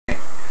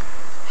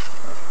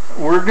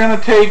we're going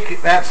to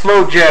take that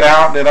slow jet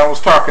out that I was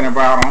talking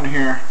about on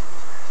here.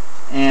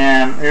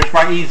 And there's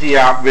my easy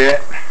out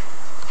bit.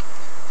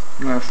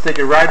 I'm going to stick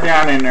it right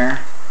down in there.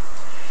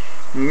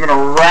 I'm going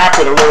to wrap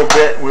it a little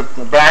bit with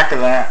the back of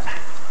that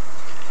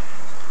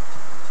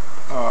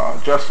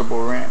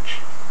adjustable wrench.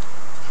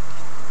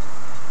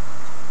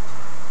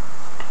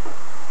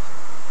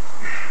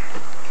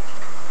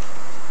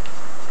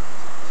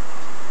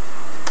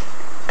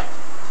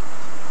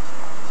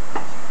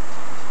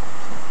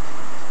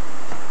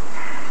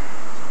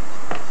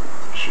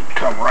 Should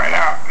come right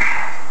out.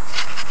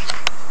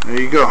 There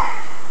you go.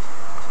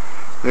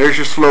 There's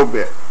your slow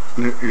bit,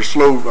 your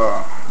slow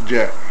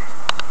jet.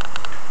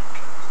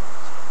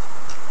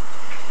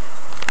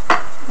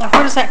 Now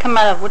where does that come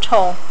out of? Which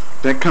hole?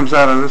 That comes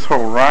out of this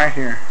hole right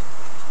here.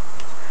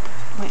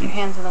 Wait, your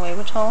hand's in the way.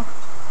 Which hole?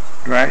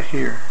 Right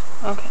here.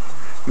 Okay.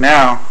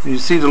 Now, you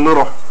see the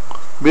little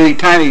bitty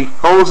tiny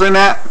holes in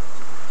that?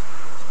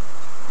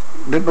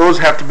 Those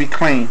have to be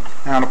clean.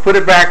 Now to put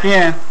it back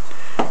in,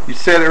 you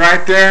set it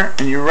right there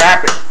and you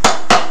wrap it.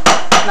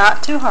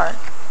 Not too hard.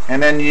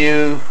 And then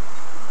you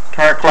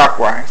turn it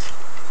clockwise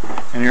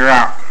and you're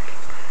out.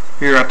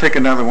 Here, I'll take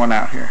another one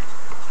out here.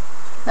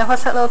 Now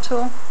what's that little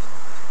tool?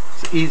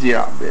 It's an easy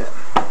out bit.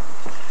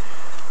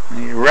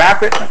 And you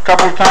wrap it a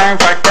couple of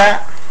times like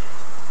that.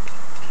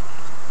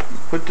 You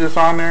put this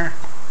on there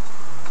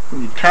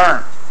and you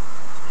turn.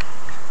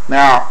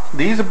 Now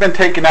these have been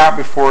taken out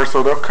before,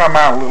 so they'll come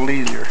out a little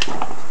easier.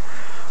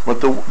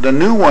 But the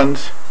new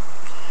ones,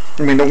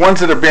 I mean the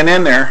ones that have been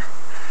in there,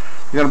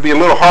 they're going to be a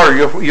little harder.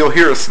 You'll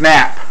hear a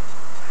snap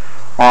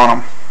on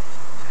them.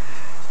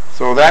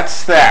 So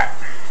that's that.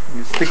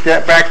 You stick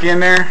that back in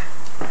there,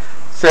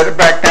 set it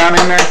back down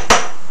in there,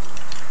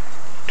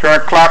 turn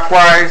it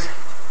clockwise,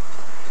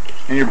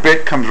 and your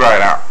bit comes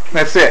right out.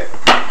 That's it.